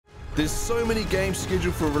There's so many games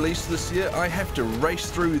scheduled for release this year, I have to race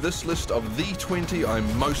through this list of the 20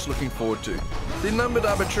 I'm most looking forward to. They're numbered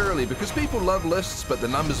arbitrarily because people love lists, but the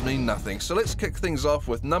numbers mean nothing. So let's kick things off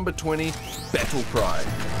with number 20, Battle Cry.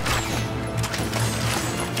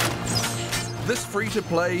 This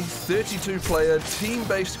free-to-play, 32-player,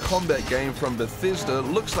 team-based combat game from Bethesda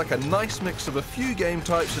looks like a nice mix of a few game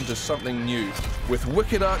types into something new, with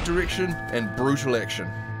wicked art direction and brutal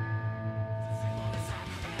action.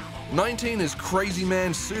 19 is Crazy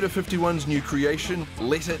Man Suda51's new creation,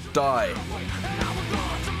 Let It Die.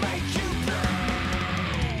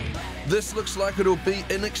 This looks like it'll be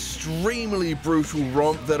an extremely brutal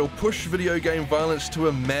romp that'll push video game violence to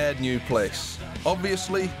a mad new place.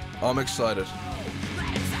 Obviously, I'm excited.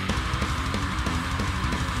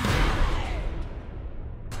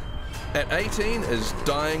 At 18 is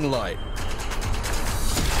Dying Light.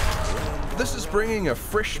 This is bringing a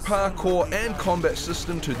fresh parkour and combat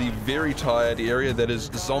system to the very tired area that is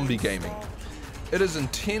zombie gaming. It is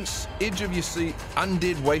intense, edge-of-your-seat,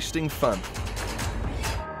 undead wasting fun.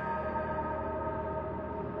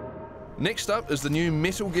 Next up is the new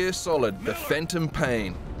Metal Gear Solid, The Phantom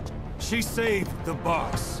Pain. She saved the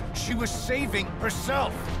boss. She was saving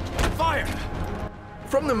herself. Fire!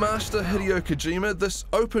 From the master Hideo Kojima, this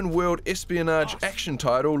open-world espionage action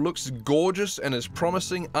title looks gorgeous and is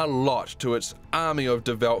promising a lot to its army of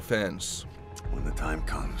devout fans. When the time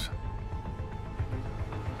comes,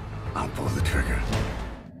 I'll pull the trigger.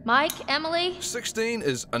 Mike, Emily? 16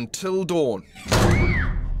 is Until Dawn.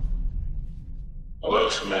 Hello,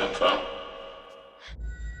 Samantha.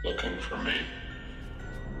 Looking for me?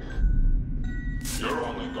 You're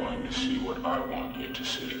only going to see what I want you to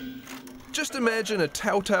see. Just imagine a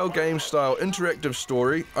Telltale game-style interactive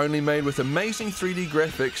story, only made with amazing 3D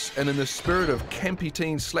graphics and in the spirit of campy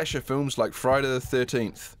teen slasher films like Friday the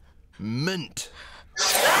 13th. Mint.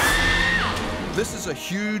 This is a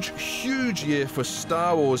huge, huge year for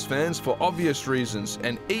Star Wars fans for obvious reasons,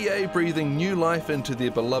 and EA breathing new life into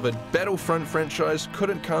their beloved Battlefront franchise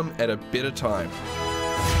couldn't come at a better time.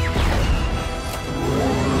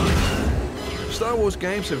 Star Wars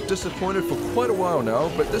games have disappointed for quite a while now,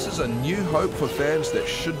 but this is a new hope for fans that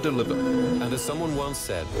should deliver. And as someone once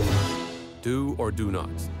said, do or do not,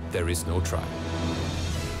 there is no try.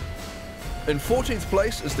 In 14th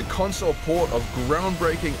place is the console port of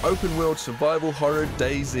groundbreaking open-world survival horror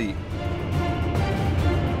DayZ.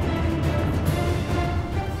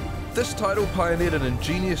 This title pioneered an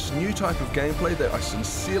ingenious new type of gameplay that I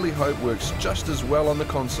sincerely hope works just as well on the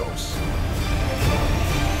consoles.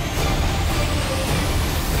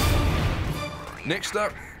 Next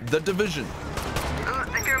up, The Division.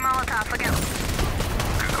 Secure Molotov again.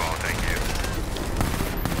 Good call, thank you.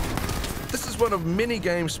 This is one of many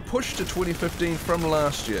games pushed to 2015 from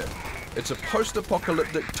last year. It's a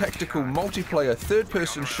post-apocalyptic tactical multiplayer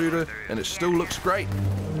third-person shooter, and it still looks great.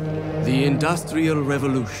 The Industrial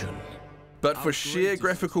Revolution. But for sheer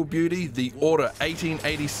graphical beauty, the Order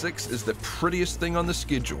 1886 is the prettiest thing on the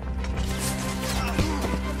schedule.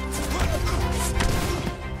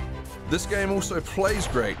 This game also plays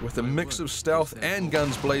great with a mix of stealth and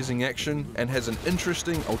guns blazing action, and has an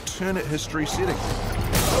interesting alternate history setting.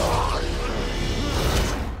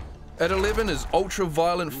 At 11 is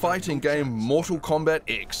ultra-violent fighting game Mortal Kombat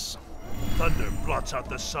X. Thunder blots out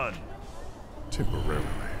the sun. Temporarily.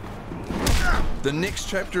 The next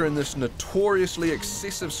chapter in this notoriously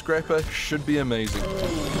excessive scrapper should be amazing.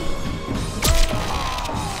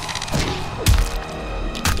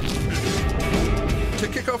 To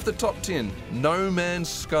kick off the top 10, No Man's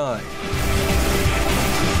Sky.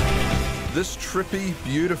 This trippy,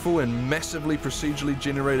 beautiful and massively procedurally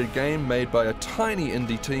generated game made by a tiny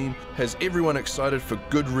indie team has everyone excited for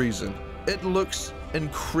good reason. It looks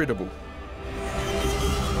incredible.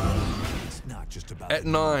 At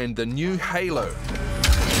 9, the new Halo.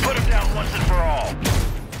 Put him down once and for all.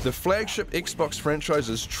 The flagship Xbox franchise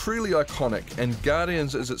is truly iconic, and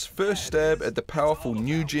Guardians is its first stab at the powerful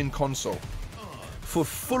new-gen console. For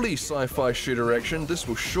fully sci-fi shooter action, this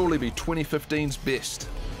will surely be 2015's best.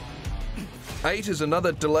 8 is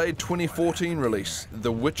another delayed 2014 release, The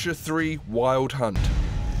Witcher 3 Wild Hunt.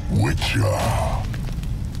 Witcher. I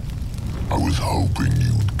was hoping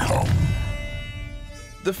you'd come.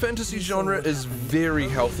 The fantasy genre is very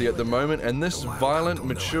healthy at the moment, and this violent,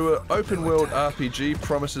 mature, open-world RPG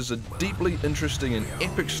promises a deeply interesting and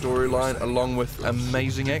epic storyline along with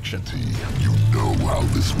amazing action. You know how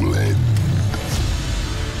this will end.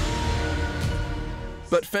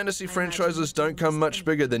 But fantasy franchises don't come much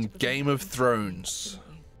bigger than Game of Thrones.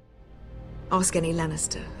 Ask any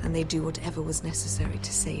Lannister, and they do whatever was necessary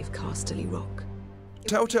to save Casterly Rock.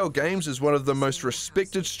 Telltale Games is one of the most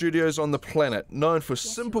respected studios on the planet, known for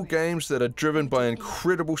simple games that are driven by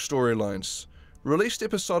incredible storylines. Released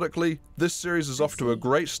episodically, this series is off to a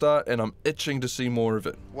great start and I'm itching to see more of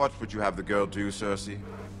it. What would you have the girl do, Cersei?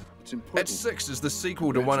 At 6 is the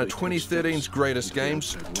sequel to one of 2013's greatest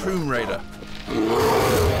games, Tomb Raider.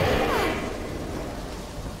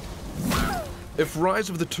 If Rise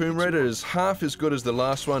of the Tomb Raider is half as good as the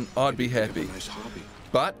last one, I'd be happy.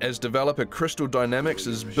 But as developer Crystal Dynamics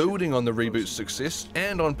is building on the reboot's success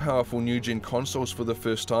and on powerful new-gen consoles for the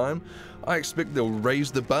first time, I expect they'll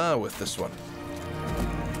raise the bar with this one.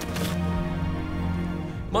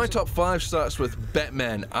 My top 5 starts with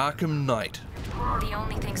Batman Arkham Knight. The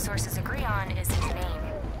only thing sources agree on is his name,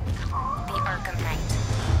 the Arkham Knight.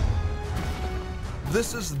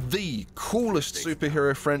 This is the coolest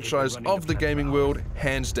superhero franchise of the gaming world,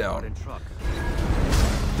 hands down.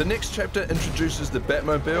 The next chapter introduces the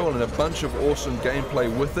Batmobile and a bunch of awesome gameplay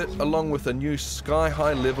with it, along with a new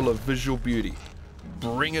sky-high level of visual beauty.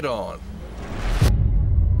 Bring it on!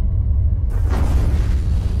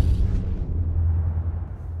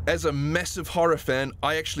 As a massive horror fan,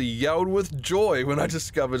 I actually yelled with joy when I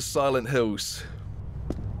discovered Silent Hills.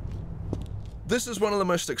 This is one of the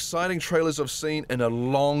most exciting trailers I've seen in a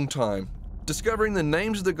long time. Discovering the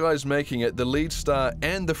names of the guys making it, the lead star,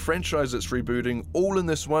 and the franchise it's rebooting all in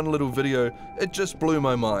this one little video, it just blew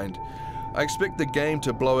my mind. I expect the game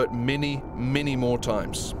to blow it many, many more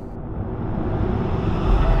times.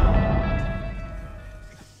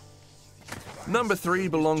 Number 3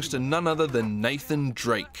 belongs to none other than Nathan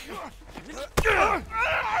Drake.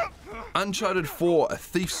 Uncharted 4: A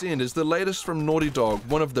Thief's End is the latest from Naughty Dog,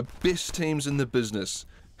 one of the best teams in the business.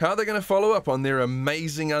 How are they going to follow up on their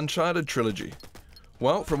amazing Uncharted trilogy?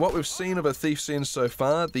 Well, from what we've seen of A Thief's End so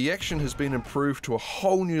far, the action has been improved to a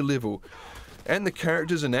whole new level, and the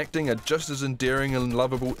characters and acting are just as endearing and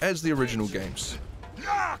lovable as the original games.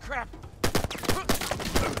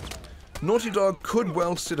 Naughty Dog could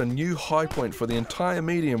well set a new high point for the entire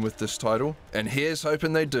medium with this title, and here's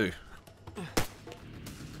hoping they do.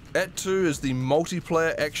 At 2 is the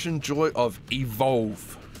multiplayer action joy of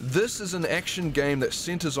Evolve. This is an action game that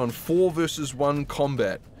centers on 4 versus 1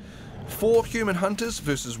 combat. 4 human hunters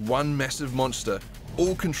versus 1 massive monster,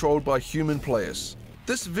 all controlled by human players.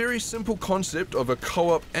 This very simple concept of a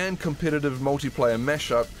co-op and competitive multiplayer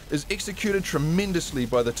mashup is executed tremendously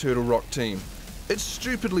by the Turtle Rock team. It's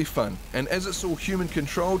stupidly fun, and as it's all human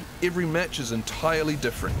controlled, every match is entirely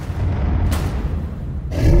different.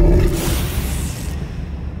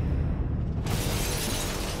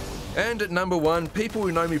 And at number 1, people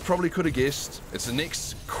who know me probably could have guessed, it's the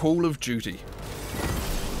next Call of Duty.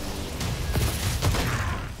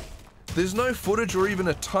 There's no footage or even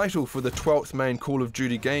a title for the 12th main Call of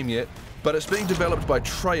Duty game yet, but it's being developed by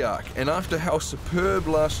Treyarch, and after how superb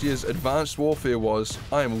last year's Advanced Warfare was,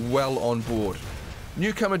 I am well on board.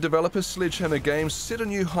 Newcomer developer Sledgehammer Games set a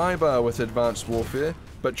new high bar with Advanced Warfare,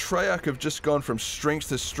 but Treyarch have just gone from strength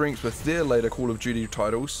to strength with their later Call of Duty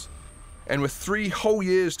titles. And with 3 whole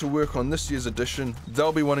years to work on this year's edition,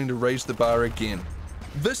 they'll be wanting to raise the bar again.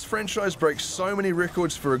 This franchise breaks so many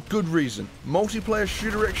records for a good reason. Multiplayer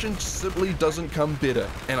shooter action simply doesn't come better,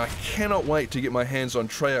 and I cannot wait to get my hands on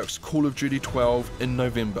Treyarch's Call of Duty 12 in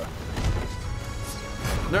November.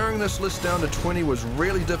 Narrowing this list down to 20 was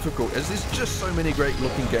really difficult, as there's just so many great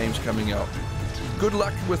looking games coming out. Good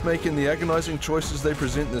luck with making the agonizing choices they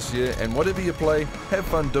present this year, and whatever you play, have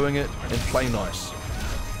fun doing it and play nice.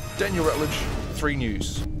 Daniel Rutledge, 3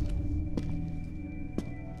 News.